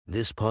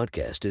This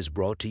podcast is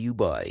brought to you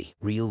by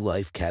Real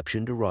Life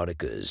Captioned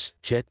Eroticas.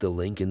 Check the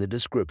link in the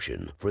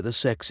description for the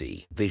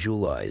sexy,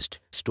 visualized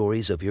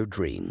stories of your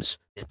dreams.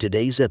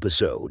 Today's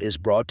episode is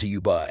brought to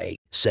you by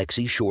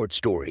Sexy Short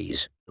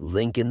Stories.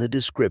 Link in the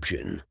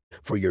description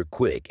for your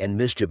quick and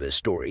mischievous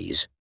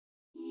stories.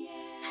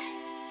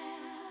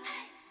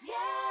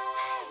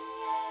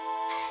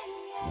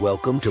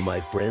 Welcome to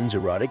my friend's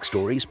Erotic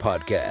Stories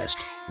podcast,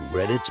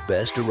 Reddit's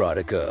Best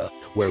Erotica,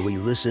 where we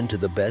listen to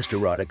the best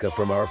erotica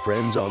from our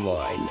friends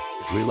online.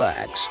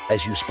 Relax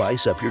as you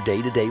spice up your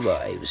day-to-day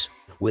lives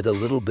with a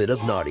little bit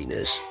of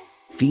naughtiness.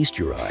 Feast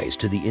your eyes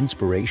to the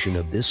inspiration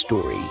of this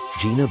story,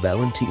 Gina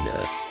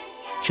Valentina.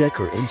 Check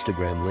her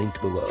Instagram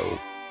linked below.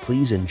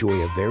 Please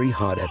enjoy a very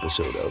hot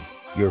episode of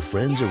Your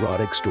Friend's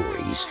Erotic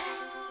Stories.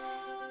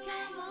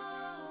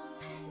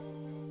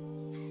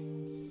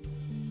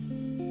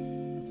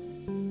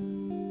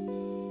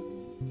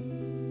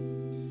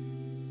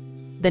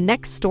 The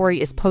next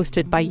story is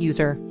posted by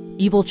user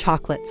Evil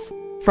Chocolates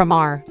from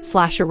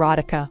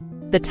r/erotica.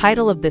 The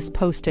title of this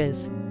post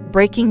is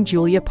Breaking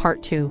Julia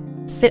Part 2.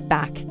 Sit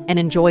back and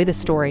enjoy the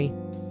story.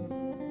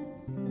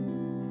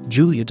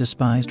 Julia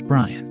despised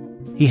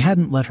Brian. He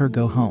hadn't let her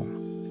go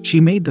home.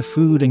 She made the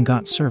food and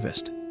got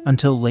serviced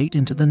until late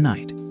into the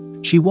night.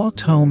 She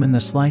walked home in the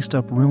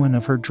sliced-up ruin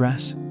of her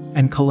dress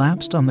and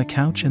collapsed on the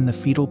couch in the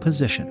fetal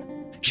position.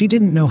 She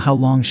didn't know how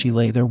long she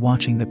lay there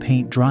watching the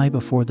paint dry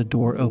before the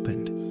door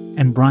opened,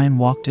 and Brian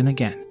walked in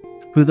again.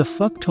 "Who the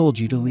fuck told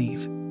you to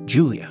leave,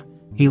 Julia?"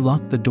 He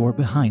locked the door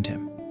behind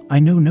him. "I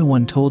know no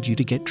one told you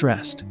to get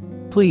dressed.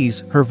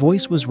 Please." Her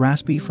voice was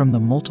raspy from the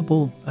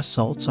multiple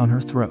assaults on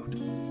her throat.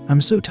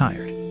 "I'm so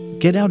tired.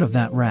 Get out of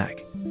that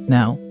rag.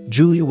 Now."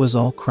 Julia was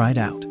all cried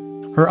out.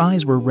 Her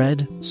eyes were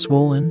red,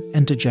 swollen,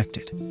 and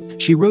dejected.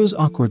 She rose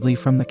awkwardly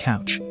from the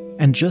couch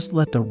and just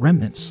let the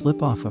remnants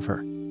slip off of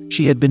her.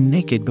 She had been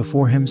naked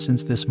before him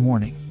since this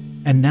morning,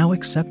 and now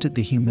accepted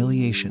the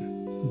humiliation.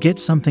 "Get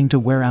something to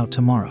wear out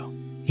tomorrow."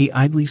 He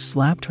idly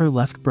slapped her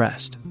left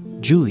breast.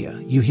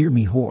 "Julia, you hear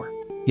me, whore?"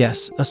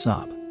 "Yes," a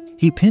sob.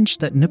 He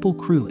pinched that nipple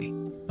cruelly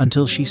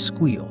until she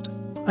squealed.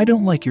 "I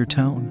don't like your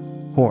tone,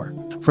 whore.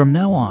 From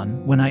now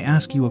on, when I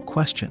ask you a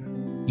question,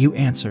 you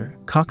answer,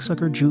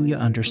 cocksucker. Julia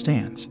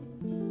understands."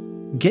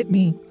 "Get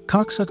me,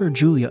 cocksucker."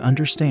 Julia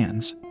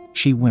understands,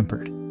 she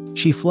whimpered.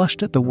 She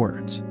flushed at the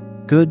words.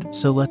 "Good,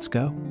 so let's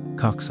go,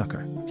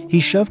 cocksucker."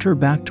 He shoved her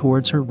back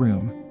towards her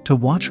room to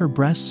watch her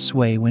breasts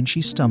sway when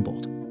she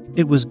stumbled.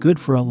 It was good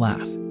for a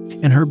laugh.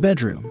 In her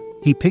bedroom,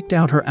 he picked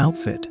out her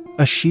outfit,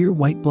 a sheer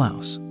white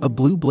blouse, a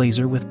blue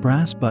blazer with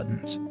brass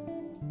buttons,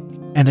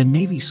 and a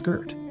navy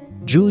skirt.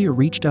 Julia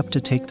reached up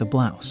to take the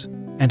blouse,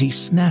 and he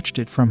snatched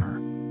it from her.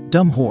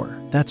 "Dumb whore,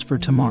 that's for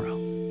tomorrow.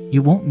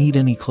 You won't need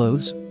any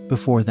clothes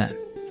before then."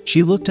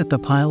 She looked at the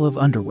pile of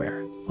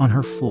underwear on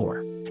her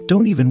floor.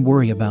 "Don't even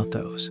worry about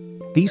those.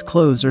 These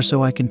clothes are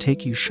so I can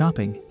take you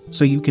shopping,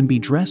 so you can be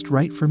dressed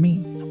right for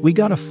me. We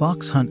got a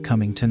fox hunt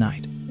coming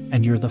tonight,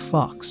 and you're the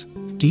fox.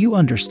 Do you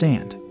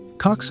understand,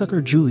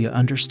 cocksucker?" Julia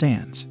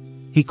understands.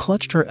 He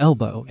clutched her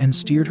elbow and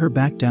steered her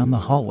back down the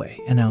hallway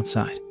and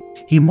outside.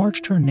 He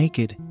marched her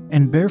naked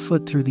and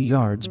barefoot through the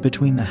yards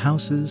between the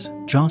houses,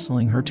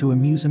 jostling her to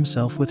amuse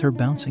himself with her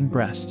bouncing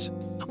breasts.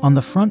 On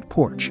the front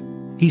porch,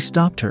 he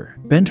stopped her,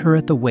 bent her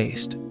at the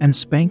waist, and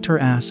spanked her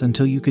ass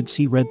until you could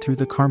see red through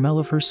the caramel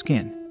of her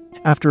skin.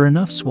 After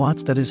enough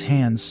swats that his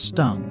hands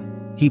stung,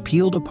 he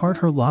peeled apart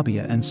her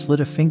labia and slid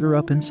a finger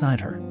up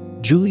inside her.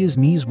 Julia's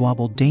knees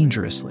wobbled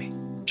dangerously.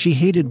 She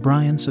hated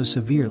Brian so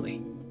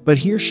severely, but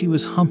here she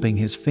was humping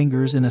his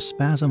fingers in a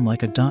spasm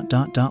like a ...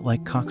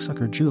 like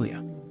cocksucker.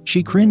 Julia.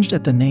 She cringed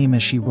at the name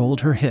as she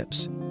rolled her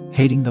hips,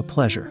 hating the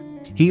pleasure.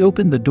 He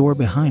opened the door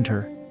behind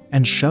her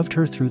and shoved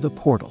her through the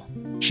portal.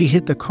 She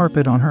hit the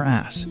carpet on her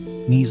ass,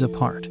 knees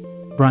apart.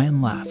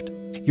 Brian laughed.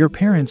 "Your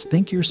parents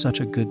think you're such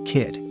a good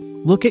kid.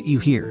 Look at you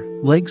here,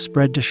 legs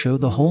spread to show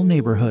the whole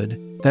neighborhood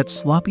that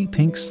sloppy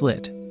pink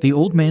slit." The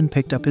old man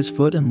picked up his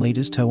foot and laid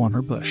his toe on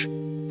her bush.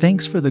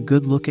 "Thanks for the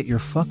good look at your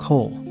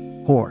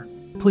fuckhole, whore.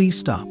 Please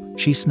stop,"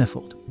 she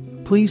sniffled.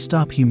 "Please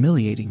stop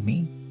humiliating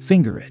me.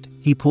 Finger it."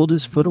 He pulled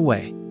his foot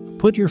away.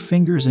 "Put your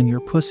fingers in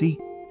your pussy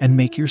and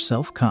make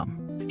yourself come."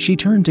 She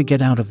turned to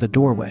get out of the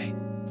doorway,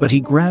 but he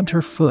grabbed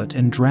her foot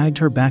and dragged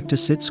her back to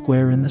sit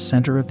square in the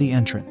center of the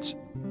entrance.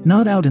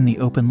 "Not out in the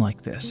open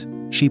like this,"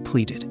 she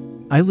pleaded.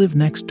 "I live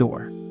next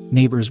door.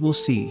 Neighbors will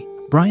see."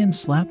 Brian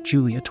slapped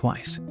Julia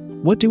twice.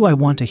 "What do I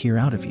want to hear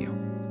out of you,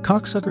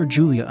 cocksucker?"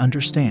 Julia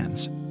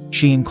understands.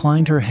 She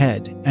inclined her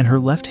head and her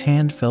left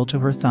hand fell to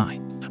her thigh.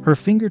 Her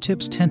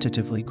fingertips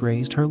tentatively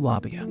grazed her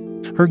labia.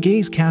 Her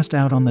gaze cast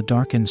out on the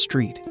darkened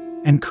street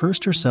and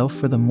cursed herself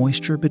for the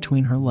moisture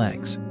between her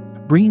legs.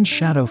 Brian's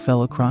shadow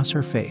fell across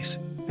her face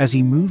as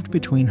he moved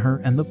between her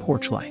and the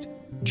porch light.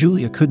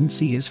 Julia couldn't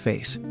see his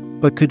face,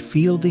 but could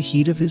feel the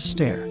heat of his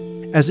stare.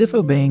 As if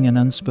obeying an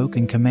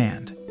unspoken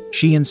command,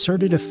 she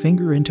inserted a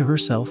finger into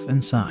herself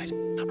and sighed.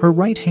 Her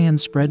right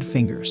hand spread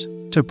fingers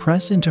to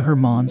press into her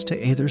mons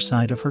to either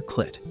side of her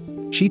clit.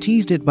 She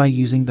teased it by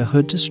using the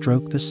hood to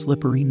stroke the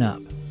slippery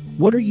nub.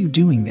 "What are you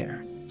doing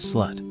there,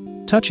 slut?"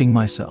 Touching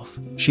myself.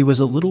 She was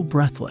a little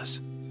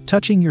breathless.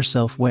 Touching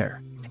yourself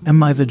where? And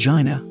my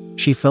vagina?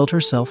 She felt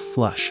herself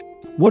flush.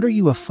 What are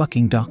you, a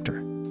fucking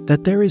doctor?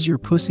 That there is your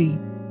pussy?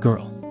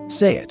 Girl,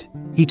 say it.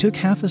 He took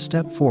half a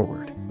step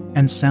forward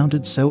and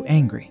sounded so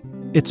angry.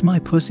 It's my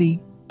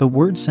pussy. The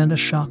word sent a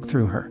shock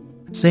through her.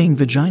 Saying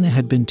vagina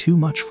had been too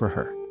much for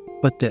her.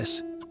 But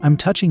this, I'm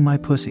touching my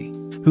pussy.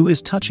 Who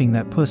is touching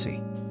that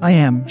pussy? I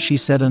am, she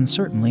said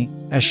uncertainly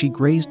as she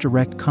grazed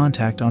direct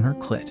contact on her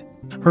clit.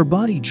 Her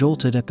body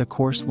jolted at the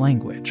coarse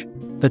language.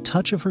 The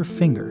touch of her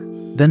finger.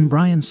 Then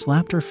Brian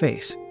slapped her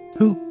face.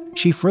 Who?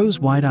 She froze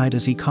wide-eyed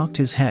as he cocked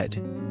his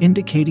head,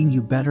 indicating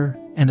you better,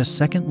 and a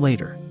second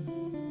later,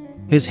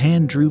 his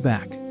hand drew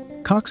back.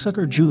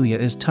 Cocksucker Julia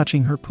is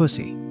touching her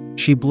pussy.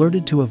 She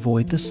blurted to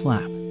avoid the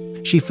slap.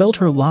 She felt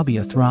her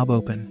labia throb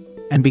open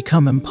and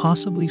become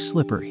impossibly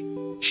slippery.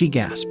 She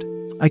gasped.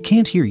 I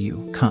can't hear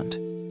you, cunt.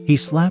 He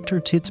slapped her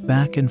tits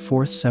back and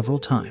forth several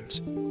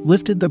times,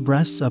 lifted the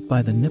breasts up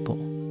by the nipple,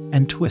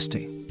 and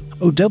twisting.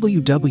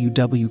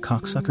 OWWW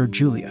cocksucker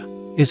Julia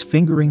is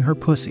fingering her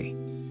pussy.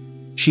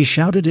 She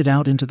shouted it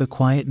out into the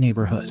quiet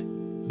neighborhood.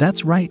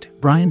 That's right,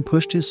 Brian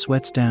pushed his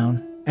sweats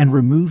down and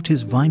removed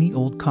his viney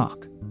old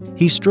cock.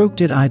 He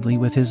stroked it idly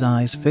with his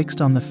eyes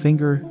fixed on the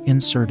finger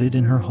inserted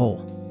in her hole.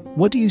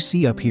 What do you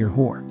see up here,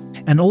 whore?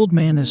 An old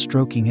man is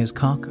stroking his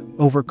cock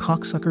over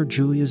cocksucker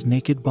Julia's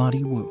naked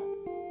body woo,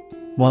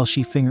 while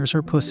she fingers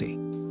her pussy.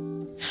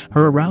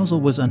 Her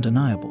arousal was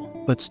undeniable,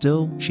 but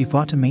still, she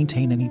fought to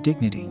maintain any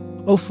dignity.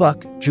 Oh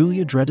fuck,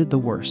 Julia dreaded the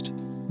worst.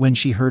 When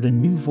she heard a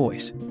new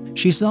voice,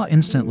 she saw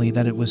instantly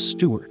that it was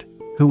Stuart,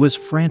 who was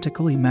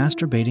frantically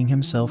masturbating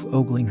himself,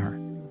 ogling her.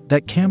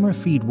 That camera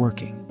feed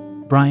working?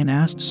 Brian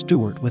asked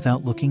Stuart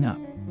without looking up.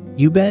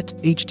 You bet,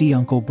 HD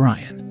Uncle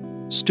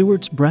Brian.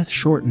 Stuart's breath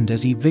shortened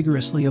as he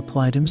vigorously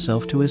applied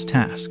himself to his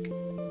task.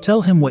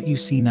 Tell him what you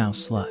see now,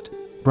 slut.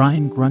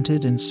 Brian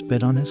grunted and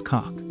spit on his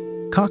cock.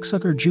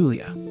 Cocksucker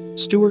Julia.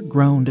 Stuart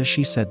groaned as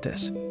she said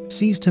this.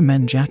 Sees to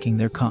men jacking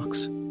their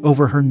cocks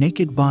over her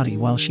naked body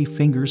while she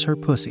fingers her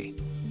pussy.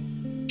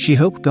 She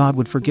hoped God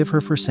would forgive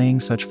her for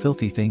saying such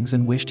filthy things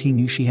and wished he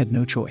knew she had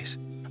no choice.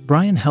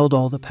 Brian held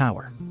all the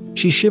power.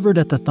 She shivered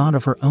at the thought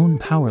of her own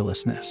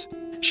powerlessness.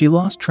 She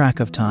lost track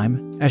of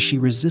time as she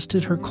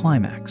resisted her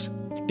climax.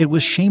 It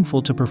was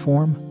shameful to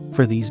perform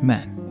for these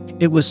men.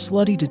 It was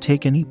slutty to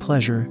take any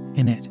pleasure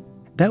in it.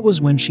 That was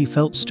when she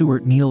felt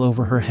Stuart kneel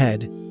over her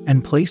head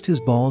and placed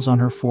his balls on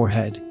her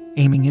forehead,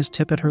 aiming his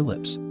tip at her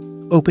lips.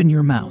 Open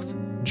your mouth.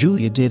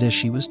 Julia did as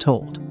she was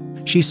told.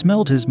 She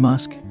smelled his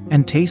musk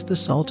and tasted the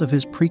salt of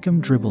his precum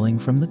dribbling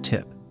from the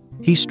tip.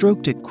 He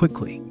stroked it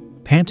quickly,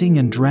 panting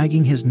and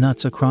dragging his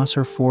nuts across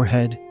her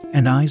forehead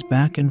and eyes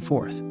back and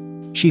forth.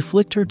 She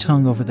flicked her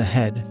tongue over the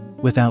head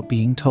without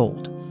being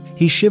told.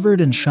 He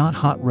shivered and shot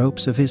hot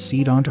ropes of his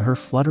seed onto her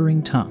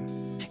fluttering tongue.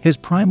 His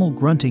primal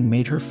grunting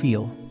made her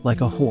feel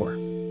like a whore.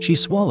 She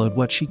swallowed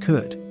what she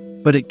could,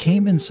 but it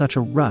came in such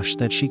a rush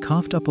that she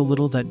coughed up a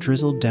little that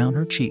drizzled down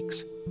her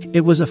cheeks.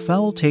 It was a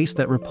foul taste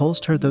that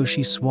repulsed her, though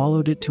she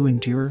swallowed it to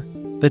endure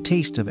the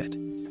taste of it.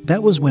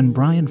 That was when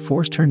Brian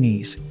forced her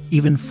knees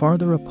even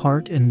farther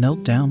apart and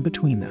knelt down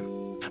between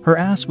them. Her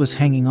ass was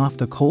hanging off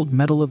the cold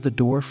metal of the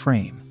door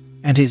frame,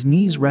 and his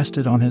knees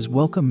rested on his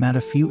welcome mat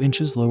a few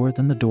inches lower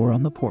than the door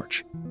on the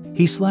porch.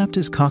 He slapped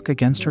his cock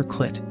against her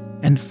clit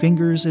and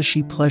fingers as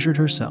she pleasured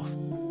herself.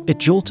 It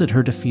jolted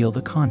her to feel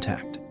the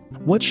contact.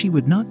 What she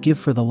would not give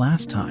for the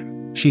last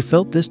time. She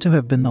felt this to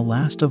have been the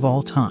last of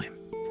all time.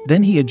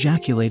 Then he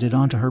ejaculated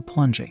onto her,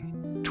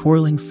 plunging,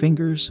 twirling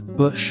fingers,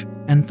 bush,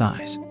 and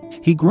thighs.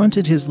 He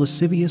grunted his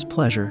lascivious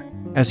pleasure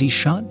as he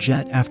shot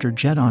jet after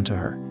jet onto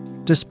her.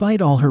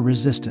 Despite all her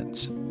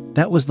resistance,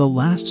 that was the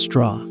last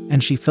straw,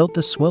 and she felt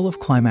the swell of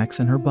climax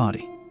in her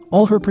body.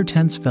 All her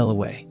pretense fell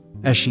away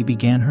as she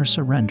began her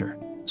surrender.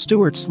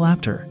 Stuart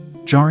slapped her,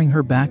 jarring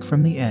her back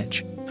from the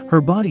edge, her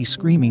body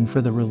screaming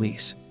for the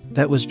release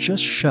that was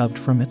just shoved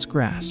from its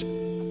grasp.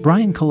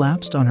 Brian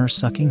collapsed on her,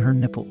 sucking her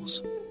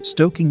nipples,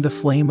 stoking the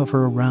flame of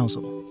her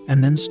arousal,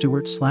 and then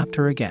Stuart slapped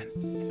her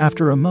again.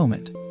 After a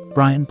moment,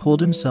 Brian pulled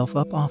himself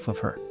up off of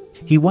her.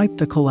 He wiped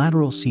the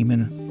collateral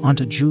semen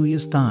onto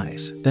Julia's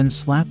thighs, then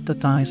slapped the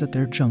thighs at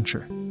their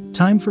juncture.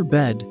 Time for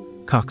bed,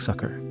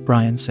 cocksucker,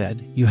 Brian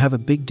said. You have a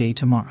big day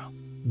tomorrow.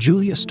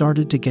 Julia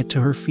started to get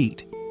to her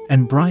feet,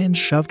 and Brian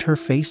shoved her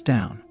face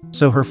down,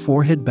 so her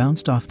forehead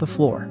bounced off the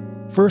floor.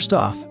 First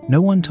off,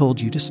 no one told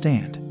you to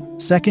stand.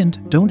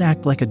 Second, don't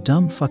act like a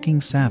dumb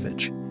fucking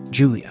savage.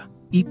 Julia,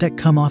 eat that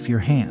cum off your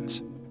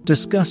hands.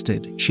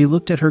 Disgusted, she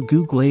looked at her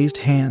goo-glazed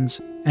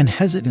hands and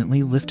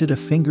hesitantly lifted a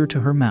finger to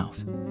her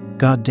mouth.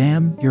 God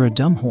damn, you're a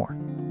dumb whore.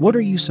 What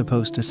are you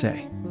supposed to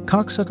say?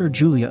 Cocksucker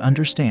Julia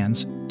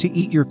understands to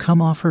eat your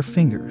cum off her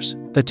fingers.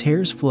 The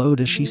tears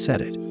flowed as she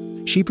said it.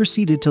 She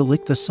proceeded to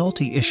lick the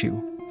salty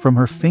issue from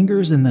her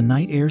fingers in the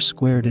night air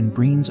squared in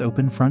Breen's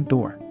open front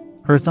door.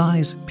 Her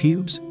thighs,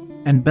 pubes,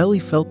 and belly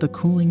felt the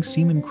cooling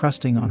semen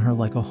crusting on her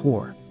like a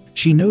whore.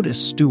 She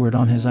noticed Stuart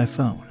on his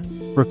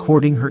iPhone,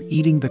 recording her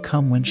eating the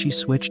cum when she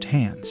switched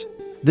hands.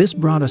 This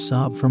brought a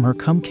sob from her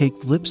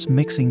cum-caked lips,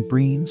 mixing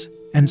Breen's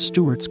and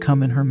Stuart's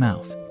cum in her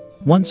mouth.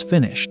 Once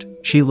finished,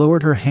 she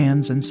lowered her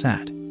hands and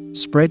sat,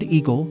 spread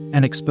eagle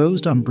and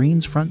exposed on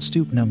Breen's front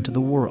stoop numb to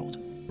the world.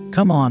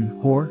 "Come on,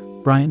 whore,"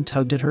 Brian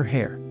tugged at her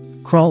hair.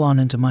 "Crawl on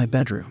into my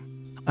bedroom.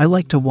 I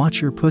like to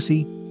watch your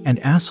pussy and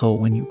asshole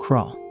when you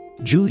crawl."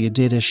 Julia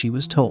did as she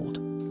was told,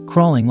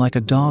 crawling like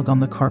a dog on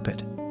the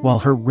carpet, while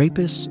her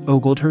rapists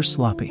ogled her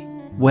sloppy,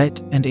 wet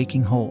and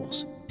aching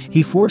holes.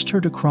 He forced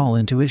her to crawl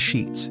into his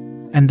sheets,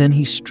 and then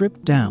he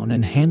stripped down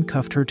and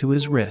handcuffed her to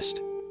his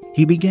wrist.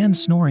 He began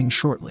snoring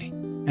shortly,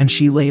 and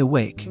she lay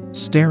awake,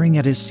 staring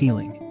at his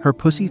ceiling, her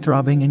pussy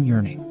throbbing and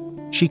yearning.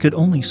 She could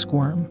only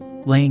squirm,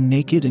 laying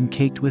naked and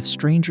caked with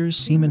strangers'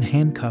 semen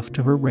handcuffed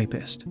to her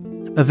rapist.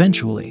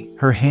 Eventually,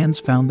 her hands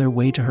found their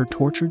way to her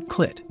tortured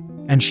clit,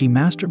 and she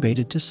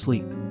masturbated to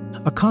sleep.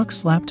 A cock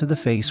slap to the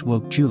face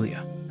woke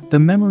Julia. The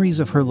memories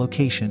of her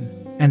location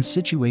and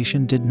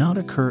situation did not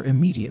occur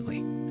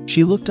immediately.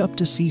 She looked up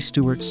to see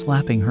Stuart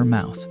slapping her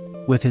mouth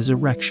with his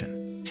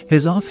erection.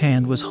 His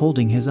offhand was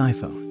holding his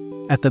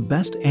iPhone at the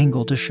best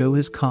angle to show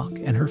his cock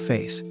and her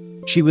face.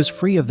 She was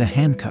free of the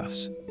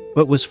handcuffs,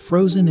 but was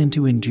frozen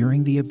into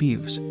enduring the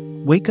abuse.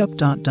 "Wake up, ...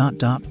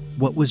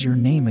 What was your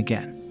name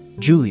again?"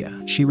 "Julia,"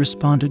 she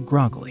responded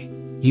groggily.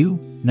 "You?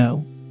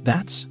 No,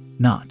 that's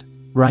not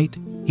right."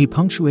 He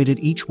punctuated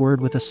each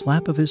word with a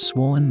slap of his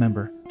swollen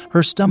member.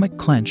 Her stomach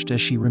clenched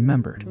as she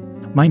remembered.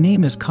 "My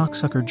name is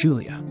Cocksucker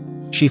Julia."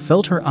 She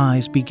felt her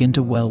eyes begin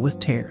to well with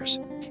tears.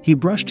 He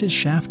brushed his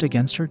shaft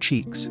against her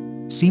cheeks,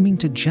 seeming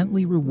to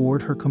gently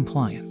reward her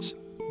compliance.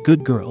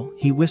 "Good girl,"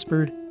 he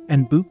whispered,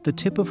 and booped the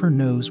tip of her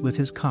nose with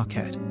his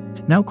cockhead.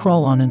 "Now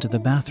crawl on into the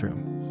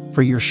bathroom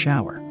for your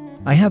shower.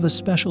 I have a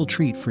special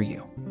treat for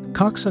you."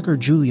 Cocksucker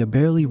Julia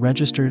barely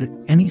registered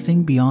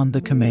anything beyond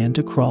the command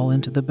to crawl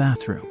into the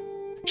bathroom.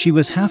 She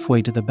was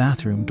halfway to the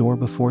bathroom door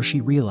before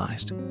she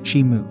realized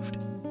she moved.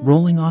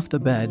 Rolling off the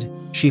bed,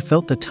 she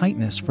felt the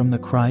tightness from the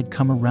cried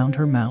come around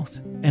her mouth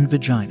and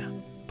vagina.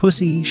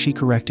 "Pussy," she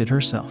corrected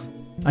herself.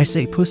 "I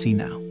say pussy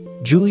now."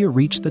 Julia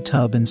reached the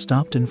tub and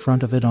stopped in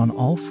front of it on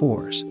all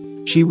fours.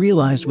 She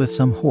realized with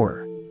some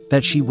horror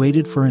that she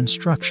waited for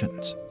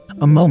instructions.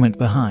 A moment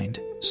behind,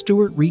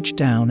 Stuart reached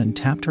down and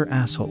tapped her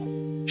asshole.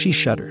 She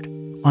shuddered.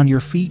 "On your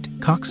feet,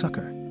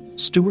 cocksucker,"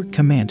 Stuart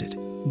commanded.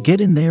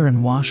 "Get in there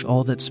and wash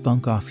all that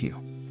spunk off you."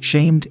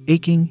 Shamed,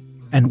 aching,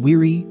 and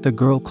weary, the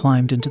girl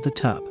climbed into the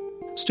tub.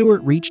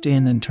 Stuart reached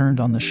in and turned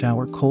on the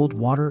shower cold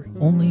water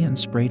only and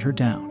sprayed her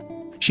down.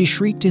 She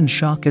shrieked in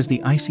shock as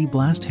the icy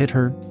blast hit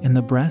her in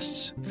the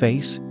breasts,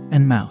 face,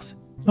 and mouth.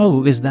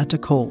 "Oh, is that too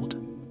cold?"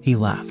 He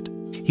laughed.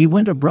 He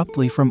went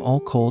abruptly from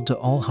all cold to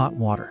all hot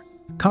water.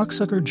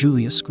 Cocksucker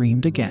Julia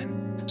screamed again.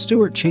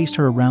 Stuart chased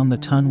her around the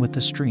tun with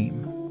the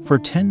stream for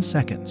 10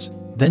 seconds,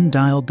 then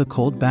dialed the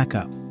cold back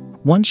up.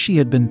 Once she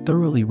had been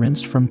thoroughly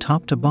rinsed from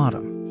top to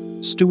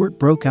bottom, Stuart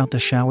broke out the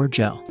shower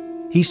gel.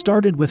 He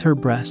started with her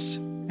breasts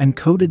and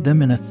coated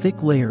them in a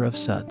thick layer of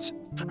suds.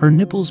 Her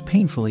nipples,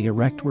 painfully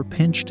erect, were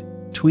pinched,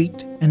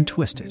 tweaked, and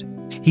twisted.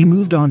 He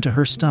moved on to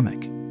her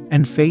stomach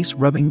and face,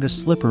 rubbing the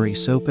slippery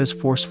soap as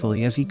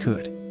forcefully as he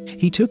could.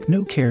 He took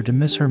no care to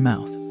miss her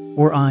mouth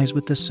or eyes,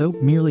 with the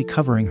soap merely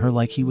covering her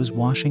like he was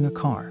washing a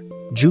car.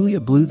 Julia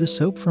blew the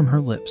soap from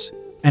her lips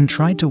and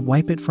tried to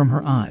wipe it from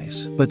her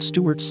eyes, but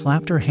Stuart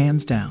slapped her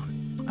hands down.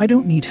 "I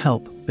don't need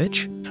help,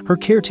 bitch." Her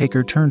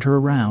caretaker turned her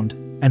around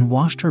and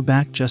washed her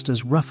back just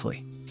as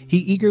roughly. He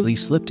eagerly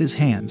slipped his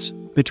hands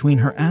between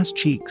her ass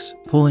cheeks,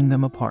 pulling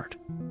them apart,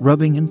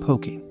 rubbing and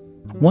poking.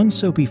 One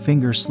soapy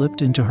finger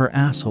slipped into her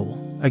asshole,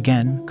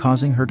 again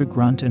causing her to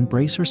grunt and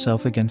brace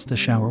herself against the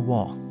shower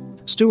wall.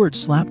 Stuart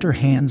slapped her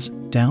hands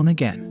down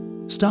again.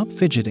 "Stop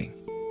fidgeting."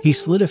 He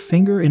slid a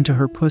finger into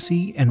her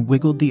pussy and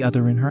wiggled the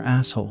other in her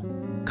asshole.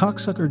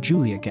 Cocksucker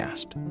Julia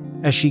gasped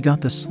as she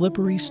got the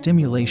slippery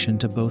stimulation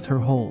to both her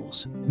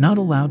holes, not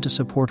allowed to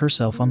support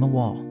herself on the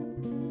wall,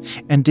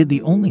 and did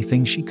the only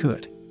thing she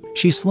could.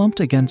 She slumped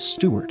against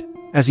Stuart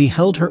as he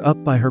held her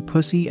up by her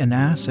pussy and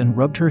ass and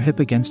rubbed her hip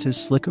against his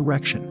slick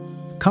erection.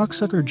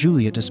 Cocksucker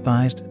Julia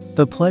despised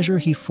the pleasure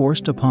he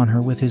forced upon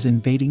her with his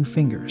invading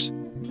fingers.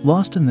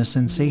 Lost in the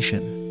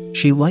sensation,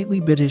 she lightly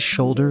bit his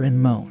shoulder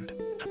and moaned.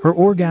 Her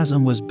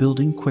orgasm was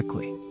building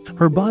quickly.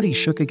 Her body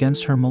shook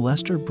against her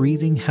molester,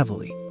 breathing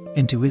heavily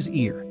into his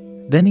ear.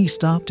 Then he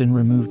stopped and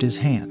removed his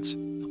hands.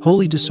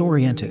 Wholly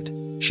disoriented,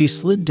 she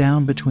slid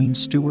down between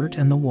Stuart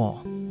and the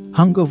wall.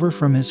 Hungover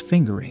from his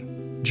fingering,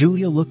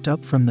 Julia looked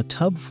up from the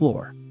tub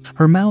floor.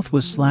 Her mouth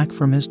was slack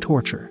from his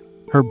torture,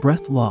 her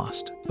breath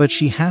lost, but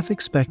she half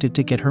expected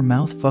to get her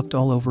mouth fucked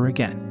all over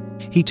again.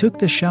 He took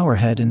the shower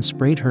head and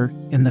sprayed her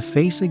in the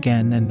face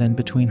again and then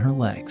between her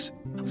legs,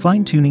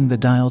 fine-tuning the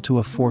dial to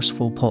a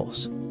forceful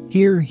pulse.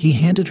 Here, he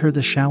handed her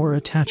the shower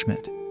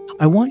attachment.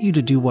 "I want you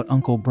to do what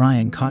Uncle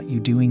Brian caught you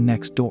doing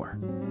next door.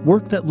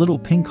 Work that little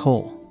pink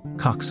hole,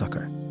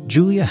 cocksucker."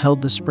 Julia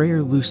held the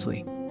sprayer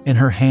loosely in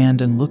her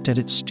hand and looked at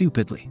it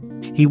stupidly.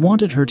 He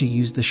wanted her to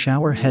use the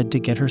shower head to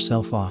get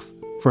herself off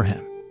for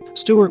him.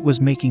 Stuart was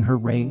making her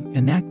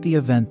reenact the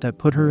event that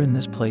put her in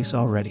this place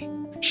already.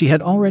 She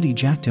had already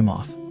jacked him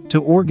off to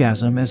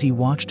orgasm as he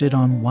watched it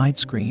on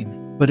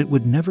widescreen but it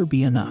would never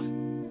be enough.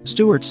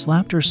 Stuart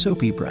slapped her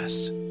soapy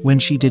breasts when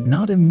she did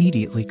not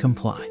immediately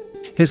comply.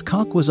 His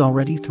cock was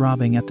already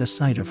throbbing at the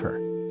sight of her.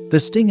 The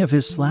sting of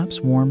his slaps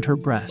warmed her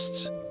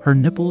breasts. Her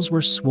nipples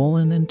were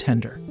swollen and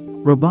tender.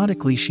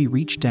 Robotically, she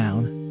reached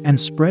down and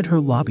spread her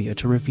labia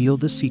to reveal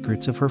the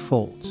secrets of her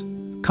folds.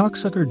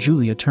 Cocksucker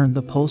Julia turned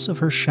the pulse of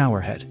her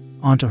showerhead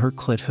onto her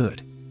clit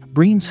hood.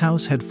 Breen's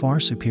house had far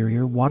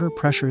superior water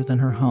pressure than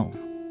her home.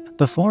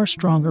 The far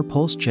stronger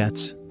pulse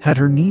jets had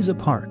her knees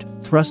apart,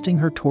 thrusting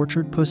her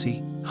tortured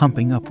pussy,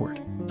 humping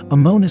upward. A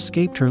moan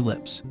escaped her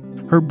lips.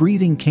 Her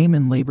breathing came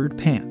in labored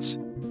pants.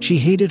 She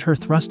hated her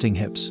thrusting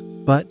hips,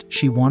 but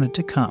she wanted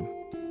to come.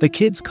 The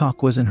kid's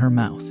cock was in her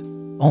mouth,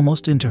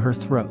 almost into her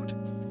throat.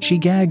 She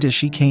gagged as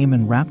she came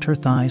and wrapped her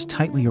thighs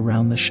tightly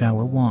around the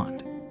shower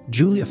wand.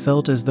 Julia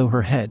felt as though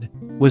her head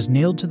was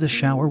nailed to the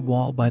shower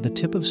wall by the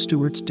tip of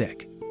Stuart's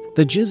dick.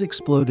 The jizz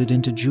exploded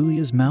into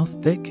Julia's mouth,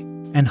 thick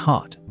and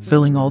hot,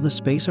 filling all the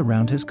space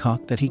around his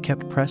cock that he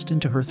kept pressed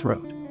into her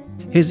throat.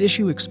 His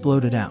issue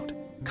exploded out,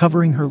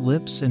 covering her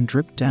lips, and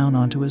dripped down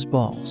onto his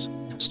balls.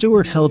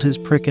 Stuart held his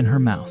prick in her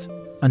mouth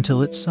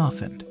until it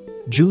softened.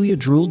 Julia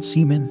drooled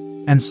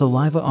semen and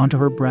saliva onto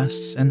her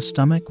breasts and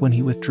stomach when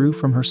he withdrew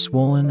from her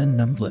swollen and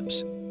numbed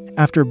lips.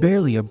 After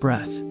barely a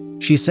breath,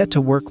 she set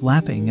to work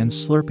lapping and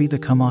slurping the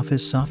cum off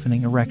his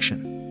softening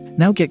erection.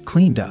 "Now get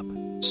cleaned up."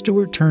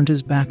 Stuart turned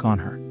his back on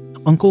her.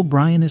 "Uncle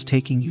Brian is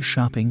taking you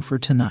shopping for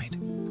tonight."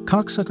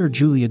 Cocksucker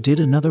Julia did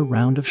another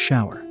round of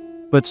shower,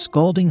 but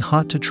scalding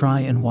hot to try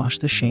and wash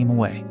the shame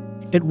away.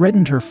 It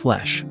reddened her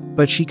flesh,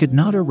 but she could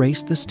not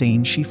erase the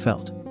stains she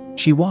felt.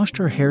 She washed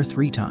her hair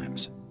 3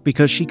 times,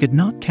 because she could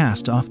not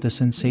cast off the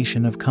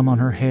sensation of cum on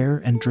her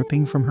hair and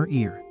dripping from her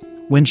ear.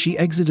 When she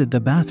exited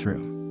the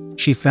bathroom,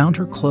 she found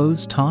her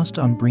clothes tossed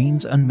on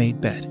Breen's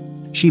unmade bed.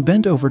 She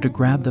bent over to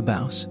grab the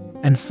blouse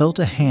and felt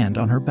a hand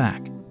on her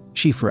back.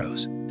 She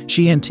froze.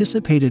 She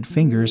anticipated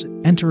fingers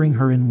entering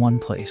her in one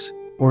place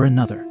or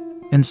another.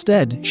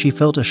 Instead, she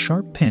felt a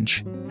sharp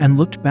pinch and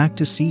looked back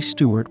to see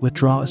Stuart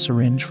withdraw a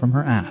syringe from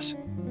her ass.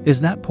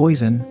 Is that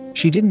poison?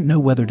 She didn't know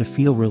whether to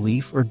feel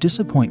relief or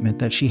disappointment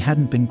that she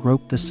hadn't been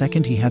groped the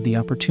second he had the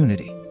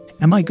opportunity.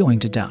 Am I going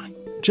to die?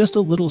 Just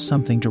a little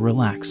something to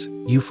relax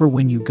you for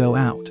when you go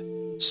out.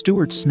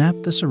 Stuart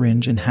snapped the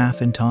syringe in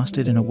half and tossed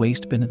it in a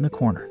waste bin in the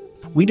corner.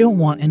 We don't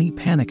want any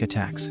panic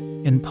attacks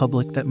in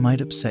public that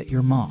might upset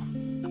your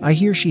mom. I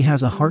hear she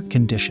has a heart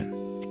condition.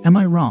 Am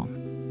I wrong?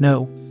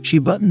 No. She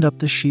buttoned up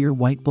the sheer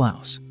white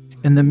blouse.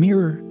 In the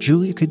mirror,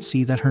 Julia could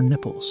see that her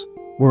nipples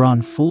were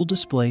on full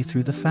display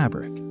through the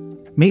fabric.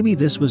 Maybe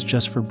this was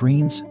just for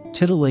Breen's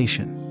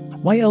titillation.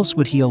 Why else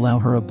would he allow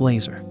her a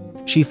blazer?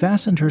 She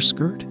fastened her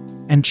skirt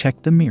and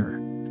checked the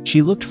mirror.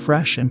 She looked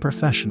fresh and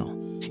professional.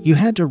 You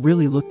had to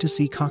really look to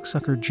see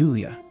cocksucker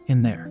Julia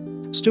in there.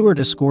 Stuart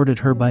escorted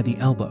her by the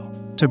elbow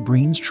to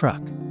Breen's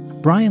truck.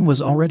 Brian was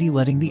already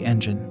letting the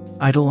engine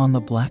idle on the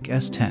black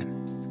S10.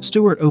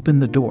 Stuart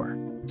opened the door,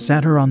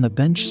 sat her on the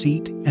bench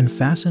seat, and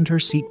fastened her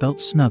seatbelt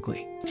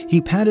snugly. He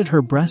patted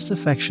her breasts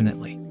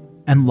affectionately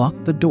and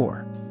locked the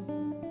door.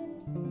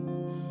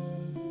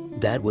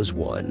 That was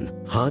one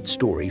hot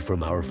story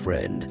from our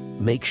friend.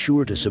 Make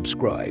sure to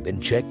subscribe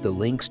and check the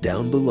links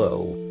down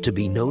below to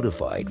be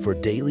notified for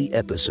daily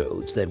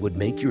episodes that would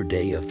make your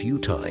day a few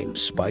times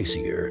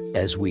spicier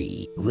as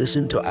we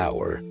listen to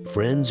our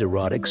friends'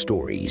 erotic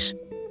stories.